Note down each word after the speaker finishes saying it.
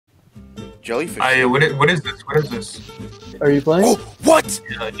Jellyfish. What is this? What is this? Are you playing? Oh, what?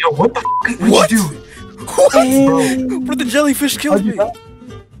 Yo, what the f*** What? did you do? What? Bro. Bro, the jellyfish killed me.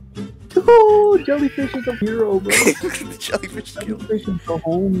 Oh, jellyfish is a hero, bro. The jellyfish killed me. Jellyfish is the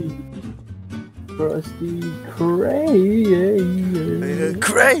homie. Krusty Cray.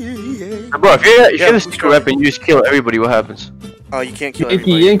 Crazy. Bro, if you get a secret weapon, you just kill everybody. What happens? Oh, you can't kill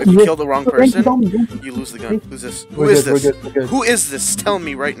everybody. If you kill the wrong person, you lose the gun. Who's this? Who is this? Who is this? Tell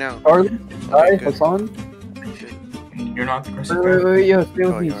me right now. Charlie? Hi, Hasan? You're not the person. Wait, yo, stay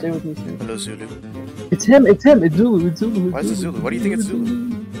with me, stay with me. Hello, Zulu. It's him, it's Zulu, it's Zulu. Why is it Zulu? Why do you think it's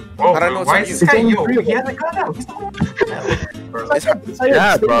Zulu? Whoa, How do I know why it's is not this you? guy? Yo, he has a gun out. He's the one with the gun.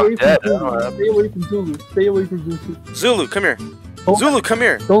 Yeah, bro, yeah, Stay away from Zulu. Stay away from Zulu. Zulu, come here. Zulu, come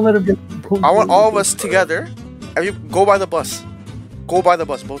here. Don't let him get. I want all of us together. Have you go by the bus? Go by the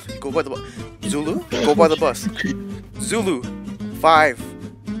bus, both of you. Go by the bus. Zulu, go by the bus. Zulu, 5,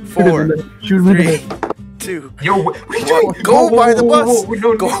 4, 3, 2. Yo, what are you doing? Go by the bus.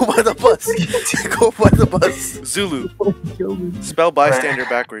 No, Go by the bus. Go by the bus. Zulu. Spell bystander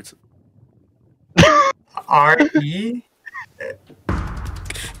backwards. R-E?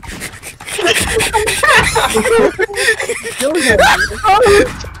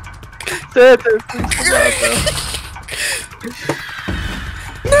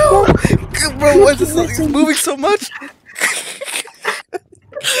 No! Bro, why is this moving so much?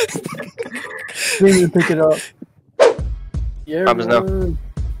 Pick it up. Yeah. Happens now.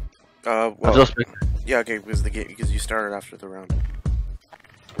 Well, yeah, okay, because you started after the round.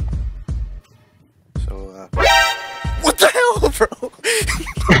 So, what the hell, bro?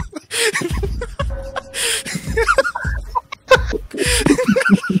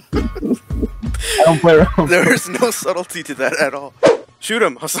 I don't play around. There is no subtlety to that at all. Shoot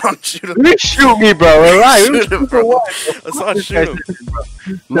him, Hasan, shoot him. You shoot me, bro. Relax. Shoot him, bro. Hasan, shoot him.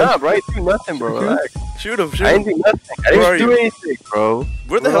 Nah, bro, I didn't do nothing, bro. Relax. Shoot him, shoot I him. didn't do nothing. I didn't do anything, bro.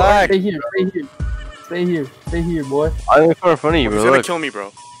 Where the hell are you? Stay here, stay here. Stay here, stay here, boy. I'm in front of you, bro. He's gonna kill me,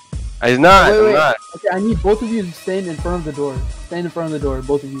 bro. He's not, Wait, I'm wait. not. Okay, I need both of you to stand in front of the door. Stand in front of the door,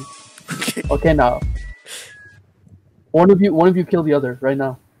 both of you. Okay, now. One of you kill the other right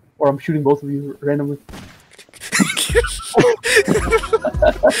now. Or I'm shooting both of you randomly.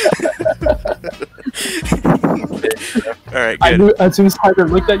 Alright, I good. knew as soon as Haidar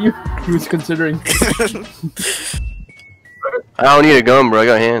looked at you, he was considering. I don't need a gun, bro. I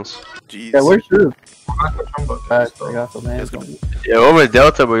got hands. Jeez. Yeah, where's Drew? I I got some hands. Yeah, over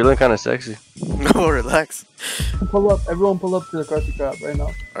Delta, bro. You look kind of sexy. No, relax. Pull up, everyone pull up to the Krusty Krab right now.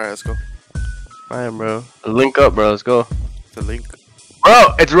 Alright, let's go. Alright, bro. Link up, bro. Let's go. The link.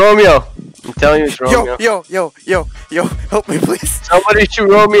 Bro, it's Romeo. I'm telling you, it's Romeo. Yo, help me, please. Somebody shoot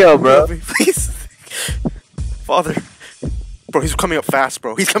Romeo, bro. Help me, please. Father. Bro, he's coming up fast,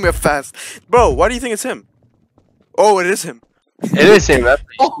 bro. He's coming up fast. Bro, why do you think it's him? Oh, it is him. It is him. That's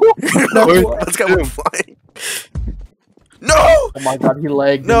No, let's go flying. No! Oh my god, he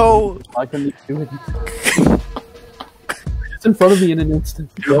lagged. No! I couldn't do it. It's in front of me in an instant.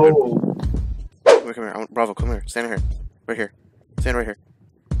 Yo. Wait, come here. Bravo, come here. Stand here. Right here. Stand right here.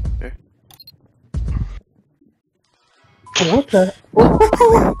 There. What the?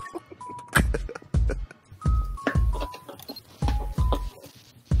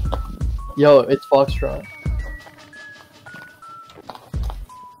 Yo, it's Foxtrot.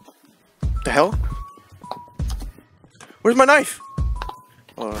 The hell? Where's my knife?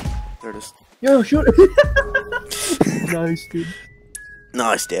 Oh, there it is. Yo, shoot it! Nice, dude.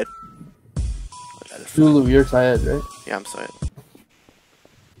 No, it's dead. Zulu, you're Syed, right? Yeah, I'm sorry.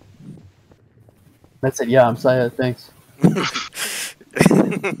 That's it, yeah, I'm Syed, thanks.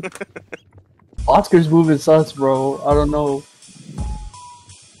 Oscar's moving sus, bro. I don't know.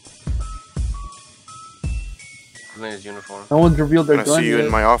 his uniform. No one's revealed their Can I gun see you yet.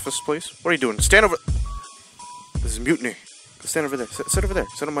 in my office, please? What are you doing? Stand over. This is mutiny. Stand over there. Sit over there.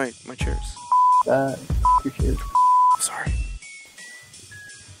 Sit on my chairs. Appreciate it. Sorry.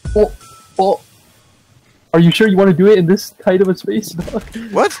 Oh. Are you sure you want to do it in this tight of a space, dog?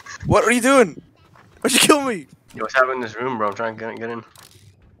 What? What are you doing? Why'd you kill me? Yo, what's happening in this room, bro? I'm trying to get in.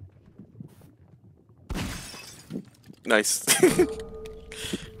 Nice.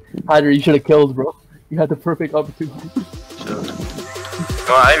 Haidar, you should have killed, bro. You had the perfect opportunity. So,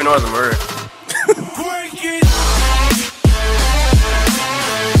 no, I didn't even know it was a murder.